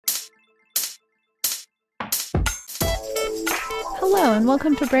Hello, and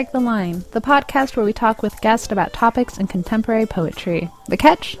welcome to Break the Line, the podcast where we talk with guests about topics in contemporary poetry. The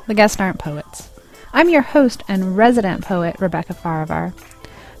catch? The guests aren't poets. I'm your host and resident poet, Rebecca Farivar.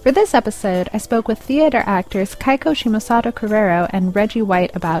 For this episode, I spoke with theater actors Keiko Shimosato Carrero and Reggie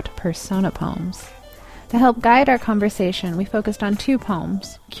White about persona poems. To help guide our conversation, we focused on two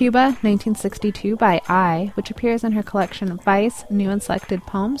poems, Cuba, 1962 by I, which appears in her collection Vice, New and Selected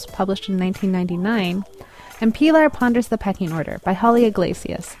Poems, published in 1999, and Pilar Ponders the Pecking Order by Holly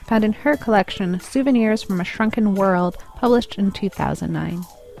Iglesias, found in her collection Souvenirs from a Shrunken World, published in 2009.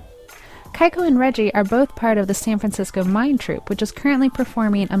 Keiko and Reggie are both part of the San Francisco Mime Troupe, which is currently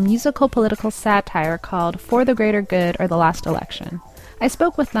performing a musical political satire called For the Greater Good or the Last Election. I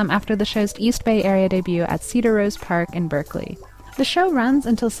spoke with them after the show's East Bay area debut at Cedar Rose Park in Berkeley. The show runs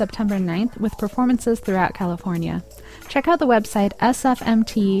until September 9th with performances throughout California. Check out the website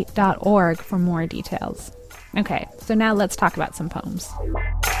sfmt.org for more details. Okay, so now let's talk about some poems.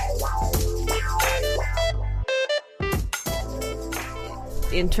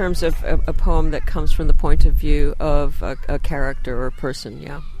 In terms of a poem that comes from the point of view of a character or person,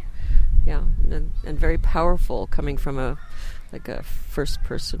 yeah, and very powerful, coming from a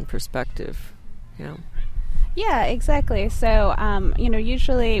first-person perspective, yeah. Yeah, exactly. So,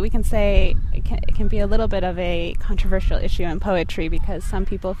 usually we can say it can be a little bit of a controversial issue in poetry because some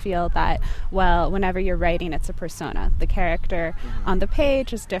people feel that, well, whenever you're writing, it's a persona. The character on the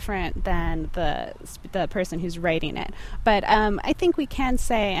page is different than the person who's writing it. But I think we can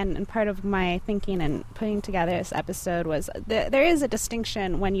say, and part of my thinking and putting together this episode was there is a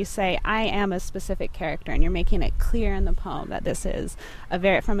distinction when you say, I am a specific character, and you're making it clear in the poem that this is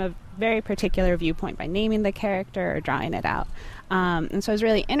from a very particular viewpoint by naming the character or drawing it out. And so I was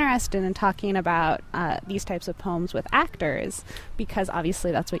really interested in talking about these types of poems with actors because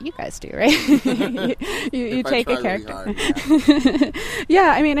obviously that's what you guys do, right? you take a character. Really hard,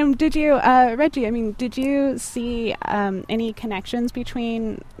 yeah. Yeah, did you, Reggie, did you see any connections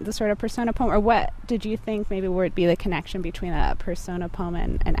between the sort of persona poem, or what did you think maybe would be the connection between a persona poem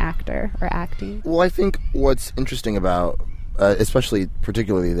and an actor or acting? Well, I think what's interesting about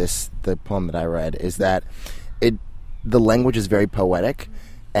particularly the poem that I read, is that the language is very poetic,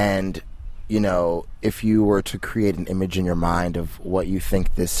 and if you were to create an image in your mind of what you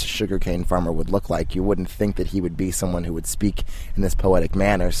think this sugarcane farmer would look like, you wouldn't think that he would be someone who would speak in this poetic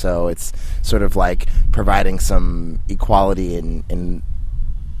manner. So it's sort of like providing some equality in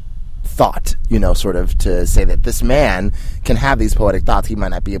thought, sort of to say that this man can have these poetic thoughts. He might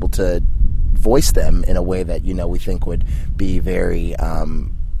not be able to voice them in a way that we think would be very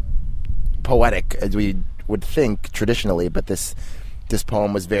poetic as we would think traditionally, but this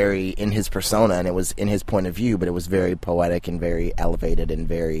poem was very in his persona, and it was in his point of view, but it was very poetic and very elevated and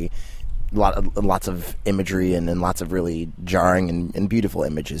lots of imagery and lots of really jarring and beautiful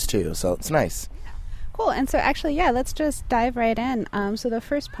images too, so it's nice. Cool. And so actually, let's just dive right in. So the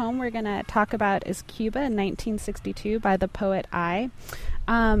first poem we're going to talk about is Cuba, 1962, by the poet I.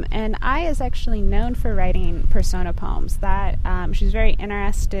 And I is actually known for writing persona poems. That she's very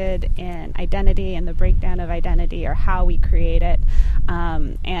interested in identity and the breakdown of identity, or how we create it.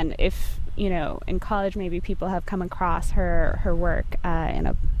 And if in college maybe people have come across her work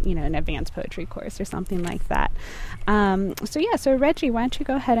in an advanced poetry course or something like that. So Reggie, why don't you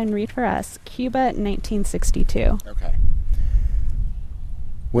go ahead and read for us Cuba, 1962. Okay.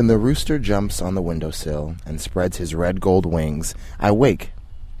 When the rooster jumps on the windowsill and spreads his red gold wings, I wake,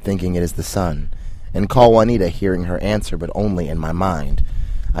 thinking it is the sun, and call Juanita, hearing her answer, but only in my mind.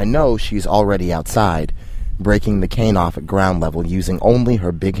 I know she's already outside, breaking the cane off at ground level using only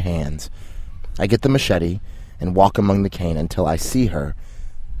her big hands. I get the machete and walk among the cane until I see her,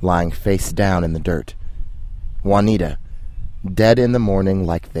 lying face down in the dirt. Juanita, dead in the morning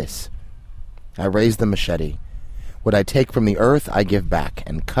like this. I raise the machete. What I take from the earth I give back,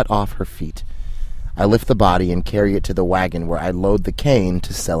 and cut off her feet. I lift the body and carry it to the wagon where I load the cane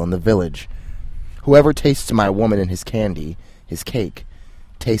to sell in the village. Whoever tastes my woman and his candy, his cake,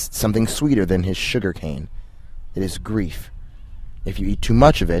 tastes something sweeter than his sugar cane. It is grief. If you eat too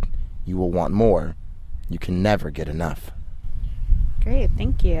much of it, you will want more. You can never get enough. Great,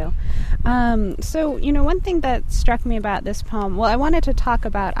 thank you. So, one thing that struck me about this poem, well, I wanted to talk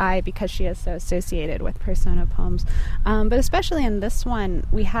about I because she is so associated with persona poems, but especially in this one,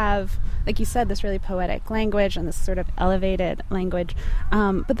 we have, like you said, this really poetic language and this sort of elevated language,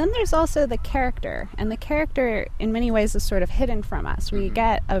 but then there's also the character, and the character in many ways is sort of hidden from us. We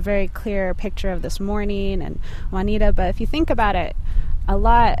get a very clear picture of this morning and Juanita, but if you think about it, a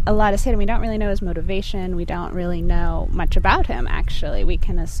lot is hidden. We don't really know his motivation. We don't really know much about him, actually. We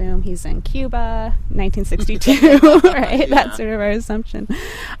can assume he's in Cuba, 1962, right? Yeah. That's sort of our assumption.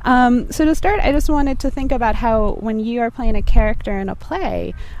 So to start, I just wanted to think about how when you are playing a character in a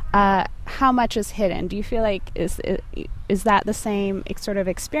play, how much is hidden? Do you feel like is that the same sort of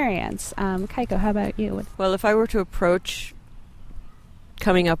experience? Kaiko, how about you? Well, if I were to approach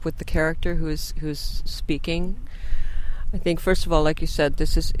coming up with the character who's speaking, I think, first of all, like you said,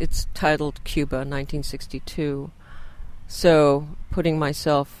 it's titled Cuba, 1962. So putting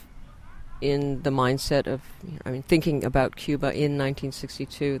myself in the mindset of, thinking about Cuba in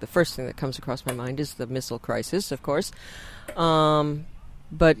 1962, the first thing that comes across my mind is the missile crisis, of course.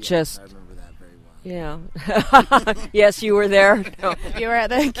 But yes, just... I remember that very well. Yeah. Yes, you were there. No. You were at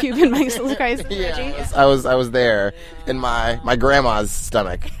the Cuban Missile Crisis. Yeah, I was there in my grandma's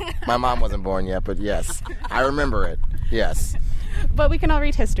stomach. My mom wasn't born yet, but yes, I remember it. Yes. But we can all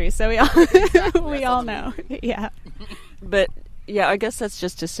read history, so we all know. Yeah. But yeah, I guess that's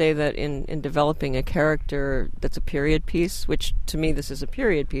just to say that in developing a character that's a period piece, which to me this is a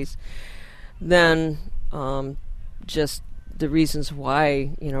period piece, then just the reasons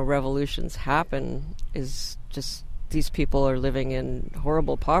why revolutions happen is just these people are living in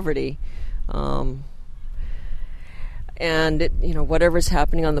horrible poverty, and whatever's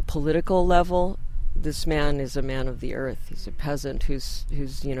happening on the political level, this man is a man of the earth. He's a peasant who's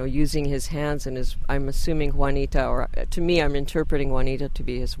using his hands and I'm assuming Juanita, or to me I'm interpreting Juanita to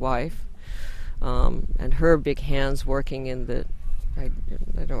be his wife, and her big hands working in the I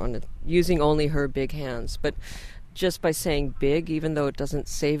don't want to using only her big hands, but just by saying big, even though it doesn't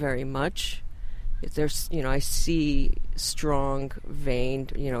say very much, there's I see strong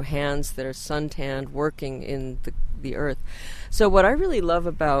veined hands that are suntanned working in the earth. So what I really love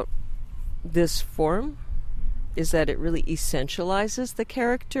about this form is that it really essentializes the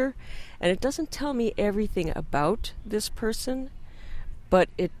character, and it doesn't tell me everything about this person, but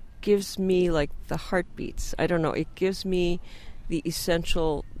it gives me like the heartbeats. I don't know, it gives me the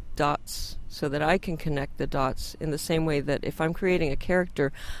essential dots so that I can connect the dots in the same way that if I'm creating a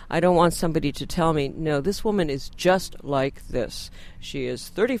character, I don't want somebody to tell me, no, this woman is just like this. She is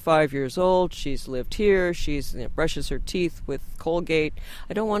 35 years old, she's lived here, she's brushes her teeth with Colgate.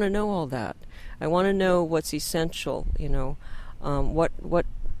 I don't want to know all that. I want to know what's essential, what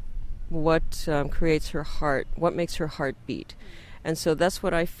creates her heart, what makes her heart beat. And so that's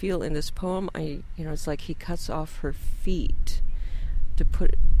what I feel in this poem. It's like he cuts off her feet to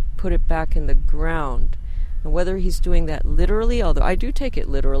put it back in the ground. And whether he's doing that literally, although I do take it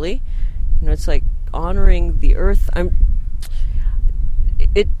literally, it's like honoring the earth.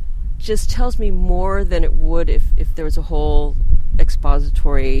 It just tells me more than it would if there was a whole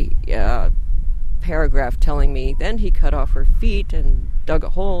expository paragraph telling me then he cut off her feet and dug a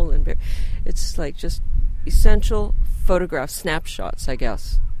hole, and it's like just essential photograph snapshots, I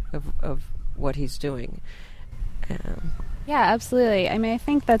guess, of what he's doing. Yeah, absolutely. I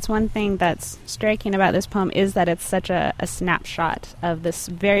think that's one thing that's striking about this poem is that it's such a snapshot of this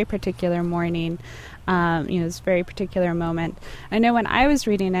very particular morning, this very particular moment. I know when I was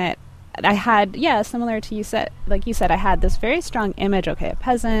reading it, I had, similar to you said, I had this very strong image. Okay, a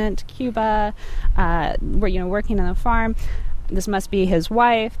peasant, Cuba, working on the farm. This must be his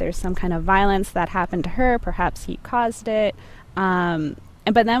wife. There's some kind of violence that happened to her. Perhaps he caused it.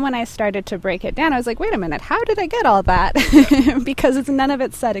 But then when I started to break it down, I was like, wait a minute, how did I get all that? Because none of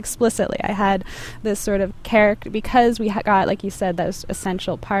it said explicitly. I had this sort of character, because we got, like you said, those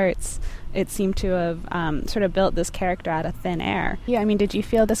essential parts, it seemed to have sort of built this character out of thin air. Yeah, did you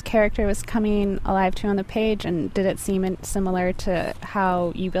feel this character was coming alive to you on the page, and did it seem similar to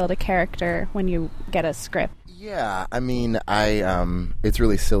how you build a character when you get a script? Yeah, it's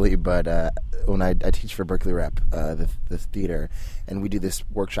really silly, but when I teach for Berkeley Rep, the theater, and we do this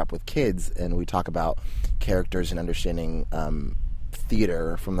workshop with kids, and we talk about characters and understanding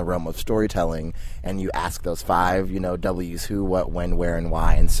theater from the realm of storytelling, and you ask those 5, W's: who, what, when, where, and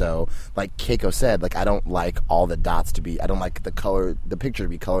why. And so, like Keiko said, I don't like all the dots to be, I don't like the picture to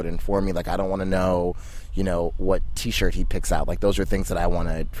be colored in for me. I don't want to know, what T-shirt he picks out. Those are things that I want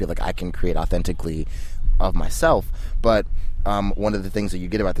to feel like I can create authentically of myself. But one of the things that you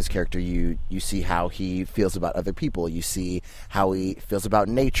get about this character, you see how he feels about other people. You see how he feels about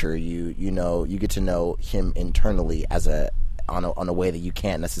nature. You get to know him internally as on a way that you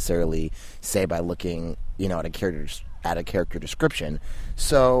can't necessarily say by looking at a character description.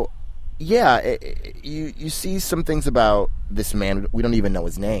 So yeah, you see some things about this man. We don't even know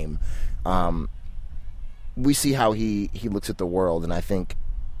his name. We see how he looks at the world, and I think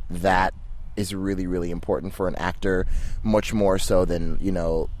that is really, really important for an actor, much more so than,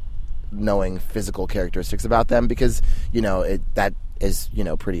 knowing physical characteristics about them, because, that is,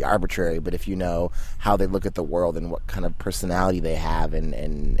 pretty arbitrary. But if you know how they look at the world and what kind of personality they have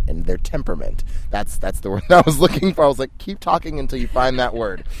and their temperament, that's the word I was looking for. I was like, keep talking until you find that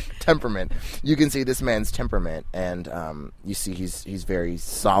word. Temperament. You can see this man's temperament, and you see he's very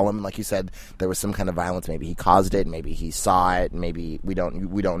solemn. Like you said, there was some kind of violence. Maybe he caused it. Maybe he saw it. Maybe we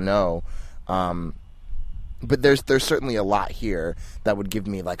don't know. But there's certainly a lot here that would give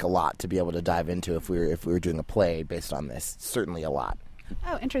me like a lot to be able to dive into if we were doing a play based on this. Certainly a lot.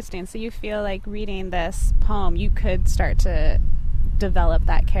 Oh, interesting. So you feel like reading this poem, you could start to develop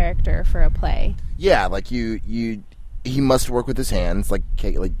that character for a play. Yeah, like he must work with his hands, like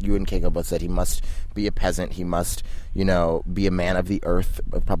you and Keiko both said. He must be a peasant. He must, be a man of the earth,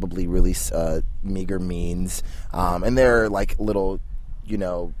 of probably really meager means. And there are like little,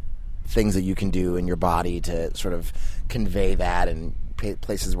 things that you can do in your body to sort of convey that, and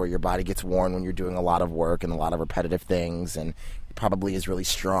places where your body gets worn when you're doing a lot of work and a lot of repetitive things, and probably is really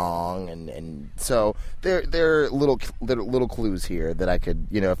strong, and so there are little clues here that I could,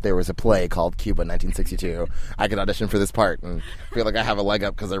 if there was a play called Cuba 1962, I could audition for this part and feel like I have a leg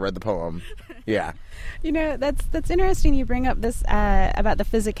up because I read the poem. Yeah. That's interesting you bring up this about the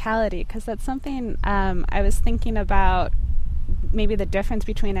physicality, because that's something I was thinking about, maybe the difference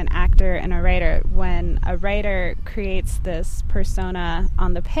between an actor and a writer. When a writer creates this persona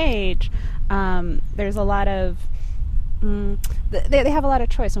on the page, there's a lot of they have a lot of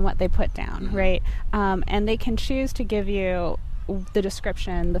choice in what they put down, right? And they can choose to give you the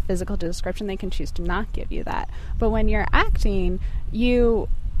description, the physical description. They can choose to not give you that. But when you're acting, you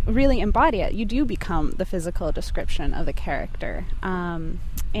really embody it. You do become the physical description of the character, and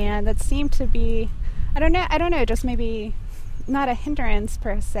that seemed to be, I don't know, just maybe not a hindrance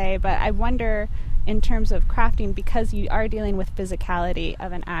per se, but I wonder in terms of crafting, because you are dealing with physicality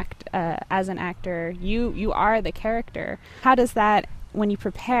of an act, as an actor, you are the character. How does that, when you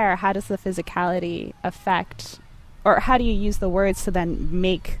prepare, how does the physicality affect, or how do you use the words to then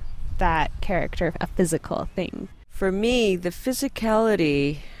make that character a physical thing? For me, the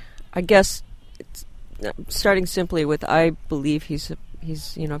physicality, I guess, it's, starting simply with, I believe he's a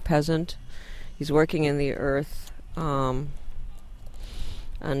peasant. He's working in the earth.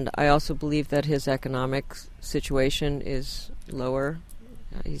 And I also believe that his economic situation is lower.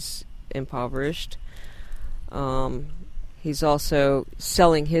 He's impoverished. He's also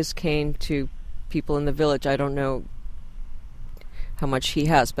selling his cane to people in the village. I don't know how much he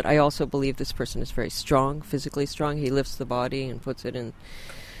has, but I also believe this person is very strong, physically strong. He lifts the body and puts it in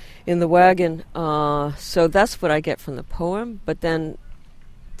the wagon. So that's what I get from the poem. But then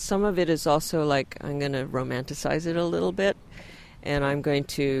some of it is also like, I'm going to romanticize it a little bit. And I'm going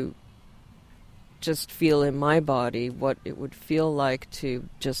to just feel in my body what it would feel like to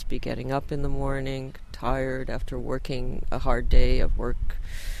just be getting up in the morning, tired after working a hard day of work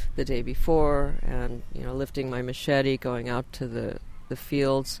the day before, and, lifting my machete, going out to the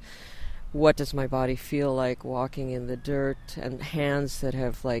fields. What does my body feel like walking in the dirt, and hands that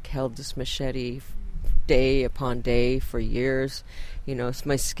have, held this machete day upon day for years.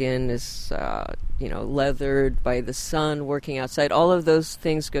 My skin is, leathered by the sun, working outside. All of those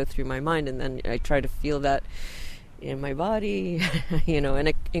things go through my mind, and then I try to feel that in my body,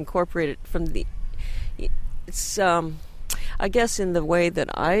 and incorporate it from the... It's, I guess, in the way that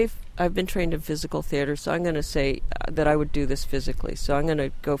I've been trained in physical theater, so I'm going to say that I would do this physically. So I'm going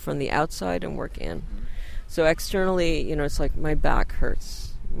to go from the outside and work in. So externally, it's like my back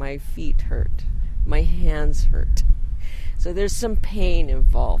hurts, my feet hurt, my hands hurt. So there's some pain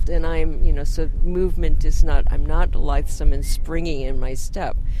involved, and I'm, so movement is not, I'm not lithesome and springy in my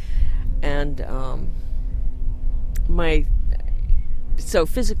step. And so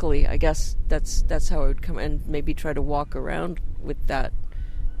physically, I guess that's how I would come, and maybe try to walk around with that.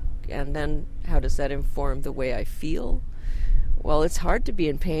 And then how does that inform the way I feel? Well, it's hard to be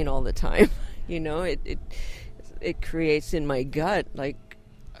in pain all the time. It creates in my gut like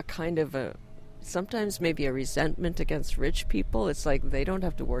a kind of sometimes maybe a resentment against rich people. It's like they don't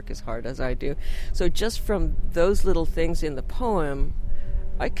have to work as hard as I do. So just from those little things in the poem,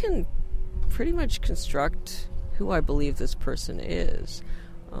 I can pretty much construct who I believe this person is.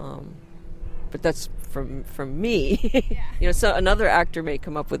 But that's from me. So another actor may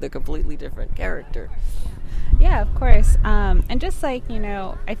come up with a completely different character. Yeah, of course. And just like,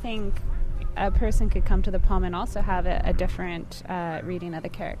 I think a person could come to the poem and also have a different reading of the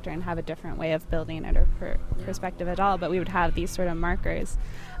character and have a different way of building it or perspective at all, but we would have these sort of markers.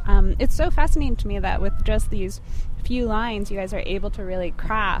 It's so fascinating to me that with just these few lines, you guys are able to really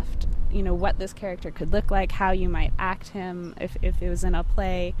craft, what this character could look like, how you might act him if it was in a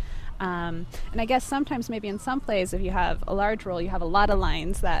play. And I guess sometimes maybe in some plays, if you have a large role, you have a lot of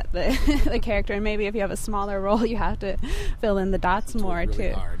lines that the character, and maybe if you have a smaller role, you have to fill in the dots more really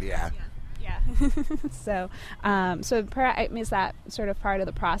too. Hard, yeah. So is that sort of part of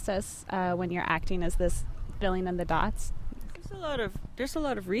the process when you're acting? Is this filling in the dots? There's a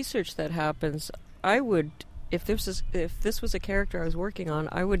lot of research that happens. I would, if this was a character I was working on,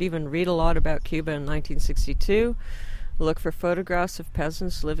 I would even read a lot about Cuba in 1962. Look for photographs of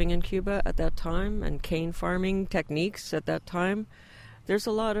peasants living in Cuba at that time and cane farming techniques at that time. There's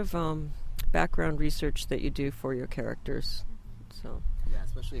a lot of background research that you do for your characters. So yeah,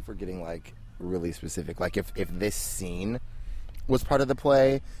 especially if we're getting like really specific. Like if this scene was part of the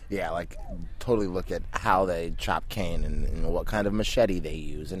play, totally look at how they chop cane and what kind of machete they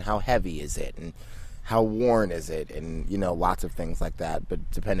use and how heavy is it and how worn is it and lots of things like that. But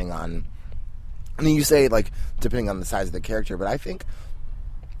depending on, you say depending on the size of the character, but I think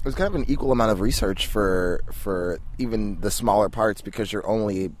there's kind of an equal amount of research for even the smaller parts, because you're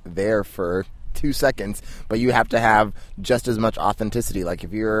only there for 2 seconds, but you have to have just as much authenticity. Like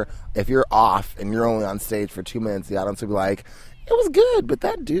if you're off and you're only on stage for 2 minutes, the audience will be like, it was good, but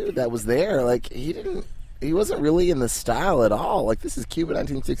that dude that was there, he wasn't really in the style at all. Like, this is Cuba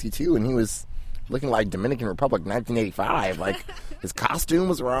 1962 and he was looking like Dominican Republic 1985. His costume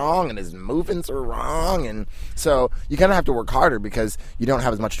was wrong and his movements were wrong, and so you kind of have to work harder because you don't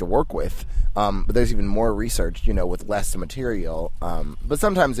have as much to work with. But there's even more research, with less material. But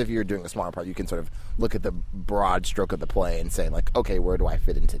sometimes if you're doing a smaller part, you can sort of look at the broad stroke of the play and say, okay, where do I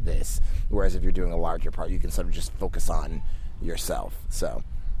fit into this? Whereas if you're doing a larger part, you can sort of just focus on yourself. So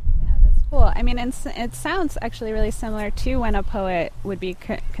yeah, that's cool. I mean, it sounds actually really similar to when a poet would be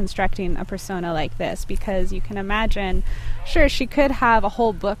constructing a persona like this, because you can imagine, sure, she could have a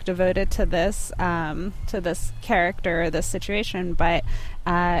whole book devoted to this character or this situation, but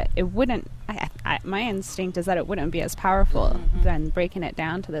it wouldn't. My instinct is that it wouldn't be as powerful than breaking it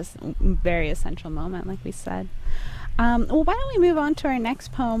down to this very essential moment, like we said. Well, why don't we move on to our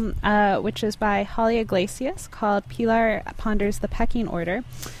next poem, which is by Holly Iglesias, called Pilar Ponders the Pecking Order.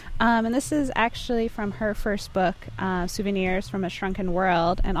 And this is actually from her first book, Souvenirs from a Shrunken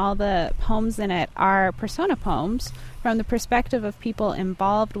World, and all the poems in it are persona poems from the perspective of people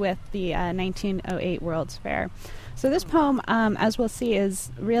involved with the 1908 World's Fair. So this poem, as we'll see, is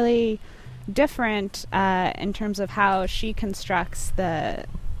really different in terms of how she constructs the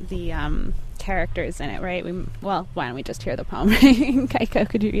characters in it, right? Why don't we just hear the poem? Kaiko,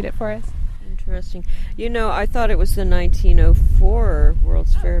 could you read it for us? Interesting. I thought it was the 1904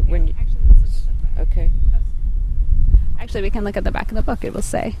 World's Fair. Yeah. When you, actually, let's look at the book. Okay. Actually, we can look at the back of the book. It will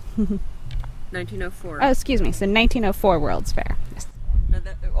say 1904. Oh, excuse me. So 1904 World's Fair. Yes. No,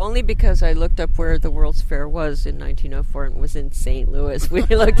 only because I looked up where the World's Fair was in 1904, and it was in St. Louis. We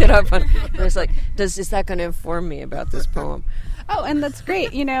looked it up. I was like, is that going to inform me about this poem? Oh, and that's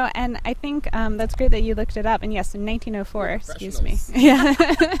great, and I think that's great that you looked it up. And yes, in 1904, excuse me. Yeah.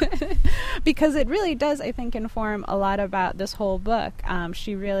 Because it really does, I think, inform a lot about this whole book.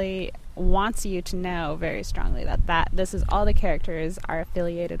 She really wants you to know very strongly that this is all the characters are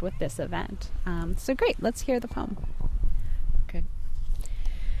affiliated with this event. So great, let's hear the poem. Okay.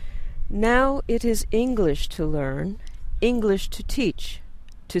 Now it is English to learn, English to teach,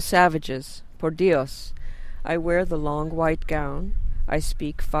 to savages, por Dios. I wear the long white gown. I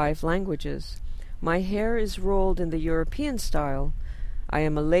speak 5 languages. My hair is rolled in the European style. I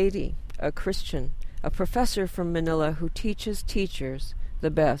am a lady, a Christian, a professor from Manila who teaches teachers, the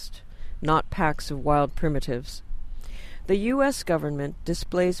best, not packs of wild primitives. The U.S. government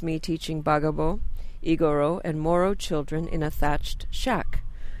displays me teaching Bagabo, Igoro, and Moro children in a thatched shack.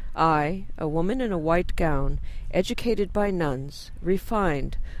 I, a woman in a white gown, educated by nuns,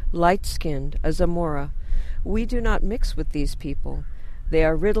 refined, light-skinned, a Zamora. We do not mix with these people. They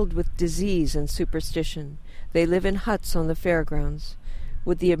are riddled with disease and superstition. They live in huts on the fairgrounds.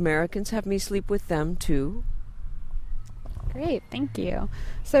 Would the Americans have me sleep with them, too? Great, thank you.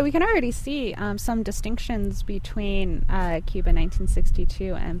 So we can already see some distinctions between Cuba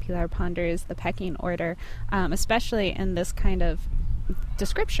 1962 and Pilar Ponders The Pecking Order, especially in this kind of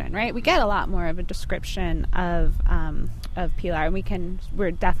description, right? We get a lot more of a description of Pilar, and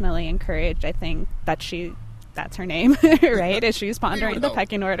we're definitely encouraged, I think, that she that's her name, right? As she's pondering the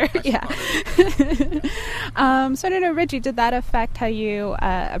pecking order. Yeah. So I don't know, Reggie, did that affect how you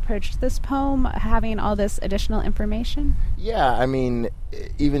approached this poem, having all this additional information? Yeah, I mean,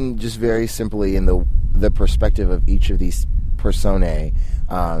 even just very simply in the perspective of each of these personae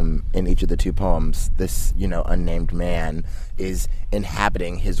in each of the two poems, this, unnamed man is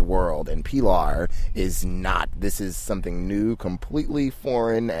inhabiting his world, and Pilar is not. This is something new, completely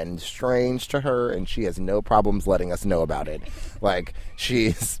foreign and strange to her, and she has no problems letting us know about it. Like,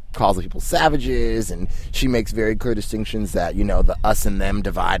 she calls people savages, and she makes very clear distinctions that, the us and them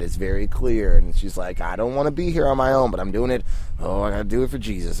divide is very clear, and she's like, I don't want to be here on my own, but I'm doing it. Oh, I gotta do it for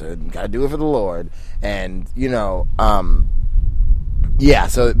Jesus, or gotta do it for the Lord. And, yeah,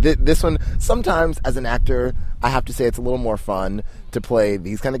 so this one, sometimes as an actor, I have to say it's a little more fun to play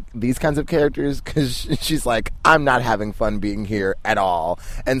these kinds of characters, because she's like, I'm not having fun being here at all.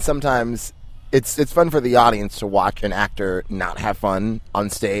 And sometimes it's fun for the audience to watch an actor not have fun on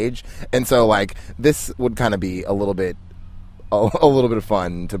stage. And so, like, this would kind of be a little bit of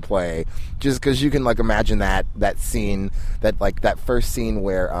fun to play, just because you can, like, imagine that scene, that first scene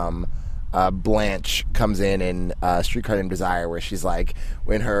where Blanche comes in Streetcar Named Desire, where she's like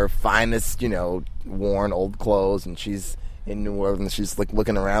in her finest, worn old clothes, and she's in New Orleans. She's like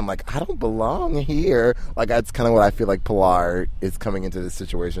looking around like, I don't belong here. Like, that's kind of what I feel like Pilar is coming into this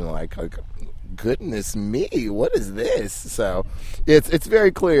situation like goodness me, what is this? So it's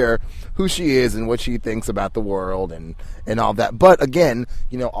very clear who she is and what she thinks about the world and all that. But again,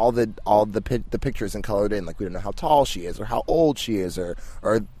 all the picture isn't colored in. Like, we don't know how tall she is or how old she is or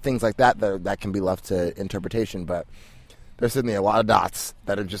things like that can be left to interpretation. But there's certainly a lot of dots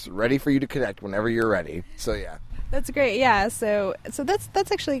that are just ready for you to connect whenever you're ready. So yeah, that's great. Yeah, so that's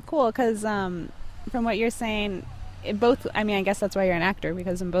actually cool, because from what you're saying, I guess that's why you're an actor,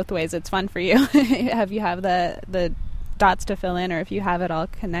 because in both ways it's fun for you. You have the dots to fill in, or if you have it all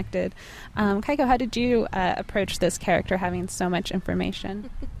connected. Kaiko, how did you approach this character having so much information?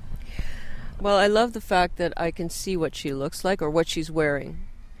 Well, I love the fact that I can see what she looks like or what she's wearing.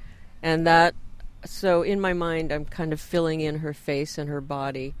 And so in my mind, I'm kind of filling in her face and her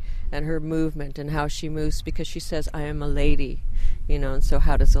body and her movement and how she moves, because she says, I am a lady, and so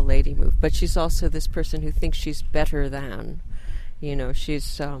how does a lady move? But she's also this person who thinks she's better than,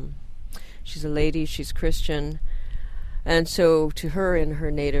 she's a lady, she's Christian. And so to her, in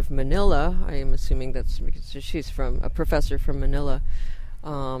her native Manila, I am assuming that's because she's a professor from Manila,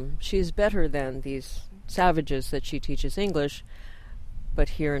 she's better than these savages that she teaches English. But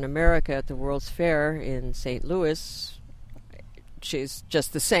here in America at the World's Fair in St. Louis, she's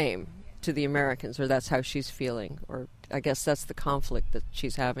just the same to the Americans, or that's how she's feeling, or I guess that's the conflict that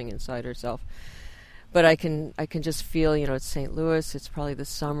she's having inside herself. But I can just feel, it's St. Louis, it's probably the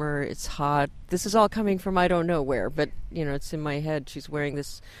summer, it's hot. This is all coming from I don't know where, but, it's in my head. She's wearing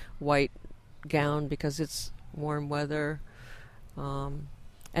this white gown because it's warm weather, and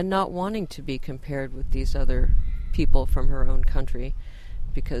not wanting to be compared with these other people from her own country,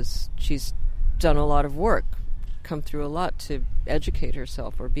 because she's done a lot of work, come through a lot to educate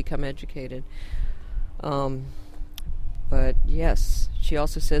herself or become educated. But yes, she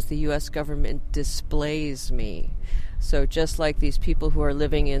also says the U.S. government displays me. So just like these people who are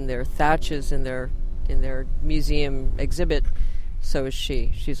living in their thatches in their museum exhibit, so is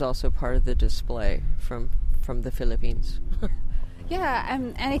she. She's also part of the display from the Philippines. Yeah,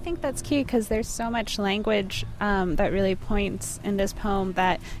 and I think that's key, because there's so much language that really points in this poem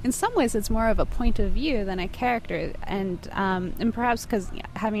that in some ways it's more of a point of view than a character. And perhaps because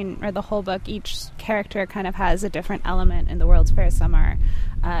having read the whole book, each character kind of has a different element in the World's Fair. Some are,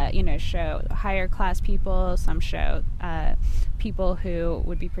 show higher class people, some show people who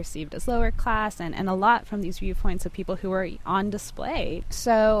would be perceived as lower class, and a lot from these viewpoints of people who are on display.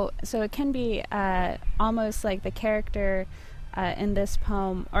 So it can be almost like the character in this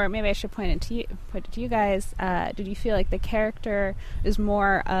poem, or maybe I should point it to you guys. Did you feel like the character is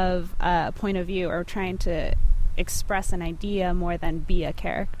more of a point of view, or trying to express an idea more than be a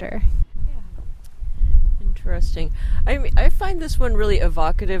character? Yeah. Interesting. I find this one really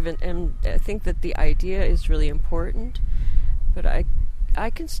evocative, and I think that the idea is really important. But I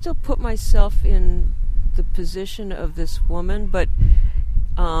can still put myself in the position of this woman, but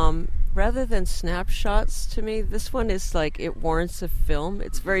rather than snapshots, to me, this one is like, it warrants a film.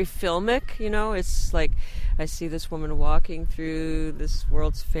 It's very filmic, it's like I see this woman walking through this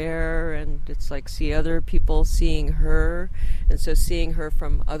World's Fair, and it's like see other people seeing her, and so seeing her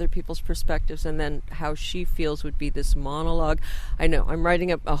from other people's perspectives, and then how she feels would be this monologue. I know I'm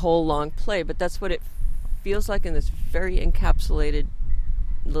writing a whole long play, but that's what it feels like in this very encapsulated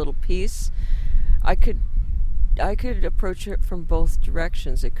little piece. I could could approach it from both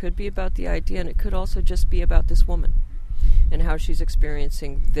directions. It could be about the idea, and it could also just be about this woman and how she's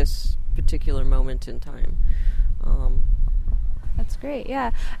experiencing this particular moment in time. That's great,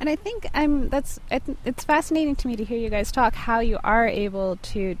 yeah. And I think it's fascinating to me to hear you guys talk how you are able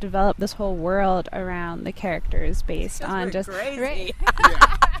to develop this whole world around the characters based on just crazy. Right?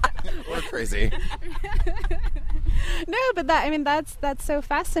 We're crazy. No, but that's so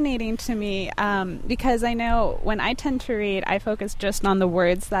fascinating to me, because I know when I tend to read, I focus just on the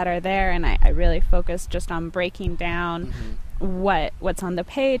words that are there, and I really focus just on breaking down what's on the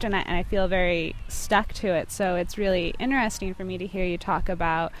page, and I feel very stuck to it. So it's really interesting for me to hear you talk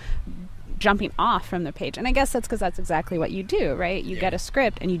about jumping off from the page. And I guess that's because that's exactly what you do, right? You get a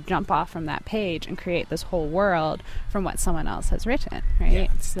script and you jump off from that page and create this whole world from what someone else has written, right? Yeah.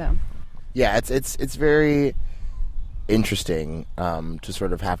 So yeah, it's very interesting to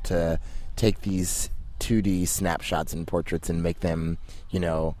sort of have to take these 2D snapshots and portraits and make them,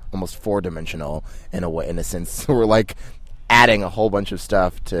 almost four-dimensional in a sense. So we're like adding a whole bunch of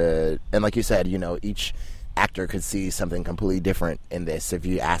stuff to, and like you said, each actor could see something completely different in this. If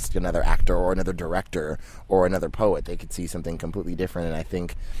you asked another actor or another director or another poet, they could see something completely different. And I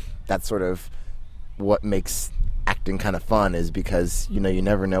think that's sort of what makes acting kind of fun, is because, you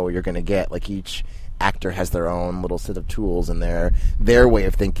never know what you're going to get. Like, each actor has their own little set of tools and their way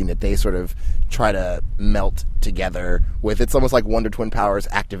of thinking that they sort of try to melt together with. It's almost like Wonder Twin powers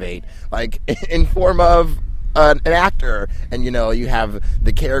activate, like in form of an actor, and you have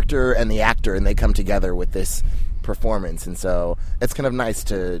the character and the actor, and they come together with this performance. And so it's kind of nice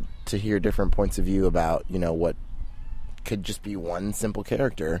to hear different points of view about what could just be one simple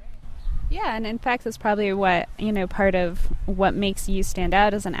character. yeah, and in fact that's probably what part of what makes you stand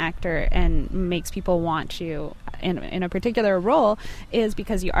out as an actor and makes people want you in a particular role, is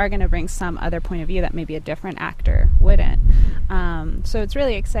because you are going to bring some other point of view that maybe a different actor wouldn't. So it's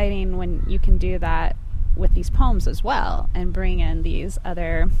really exciting when you can do that with these poems as well, and bring in these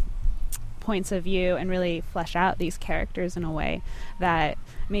other points of view and really flesh out these characters in a way that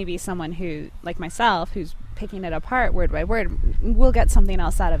maybe someone who, like myself, who's picking it apart word by word, will get something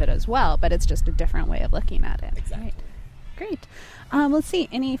else out of it as well, but it's just a different way of looking at it. Exactly. Right. Great. Let's see,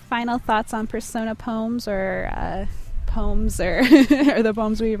 any final thoughts on Persona poems or poems or, or the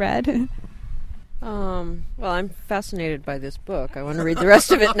poems we read? Well, I'm fascinated by this book. I want to read the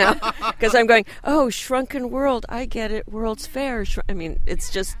rest of it now, because I'm going, Shrunken World, I get it, World's Fair.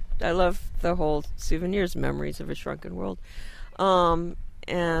 It's just, I love the whole souvenirs, memories of a shrunken world. And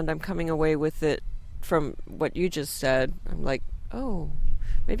I'm coming away with it from what you just said. I'm like,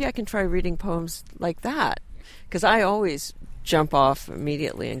 maybe I can try reading poems like that, because I always jump off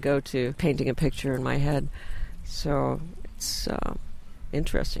immediately and go to painting a picture in my head. So it's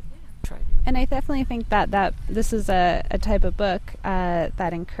interesting. And I definitely think that this is a type of book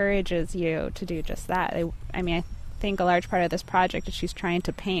that encourages you to do just that. I think a large part of this project is she's trying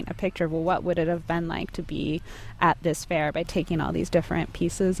to paint a picture of, what would it have been like to be at this fair, by taking all these different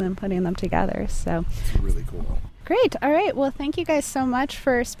pieces and putting them together. So It's really cool. great. All right. Well, thank you guys so much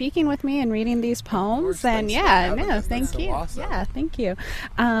for speaking with me and reading these poems. And thank you. Awesome. Yeah, thank you.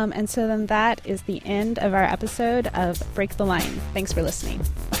 And so then that is the end of our episode of Break the Line. Thanks for listening.